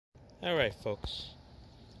Alright folks,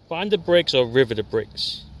 bonded brakes or riveted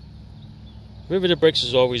brakes. Riveted brakes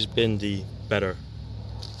has always been the better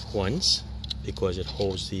ones because it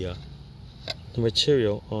holds the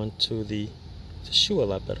material onto the shoe a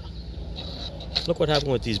lot better. Look what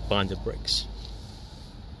happened with these bonded brakes.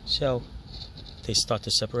 See how they start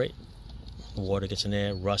to separate? Water gets in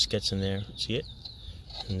there, rust gets in there, see it?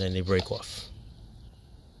 And then they break off.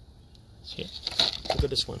 See it? Look at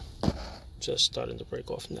this one. Just starting to break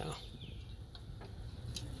off now.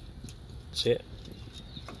 See it?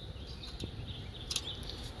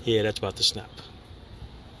 Yeah, that's about to snap.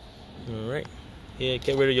 Alright. Yeah,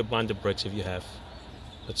 get rid of your bonded brakes if you have.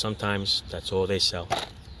 But sometimes that's all they sell.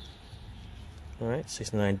 Alright,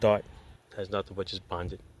 69 dart. Has nothing but just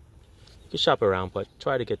bonded. You can shop around, but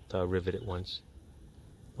try to get riveted ones.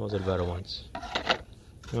 Those are the better ones.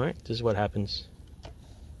 Alright, this is what happens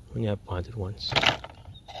when you have bonded ones.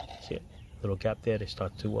 See it? Little gap there, they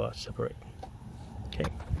start to separate. Okay.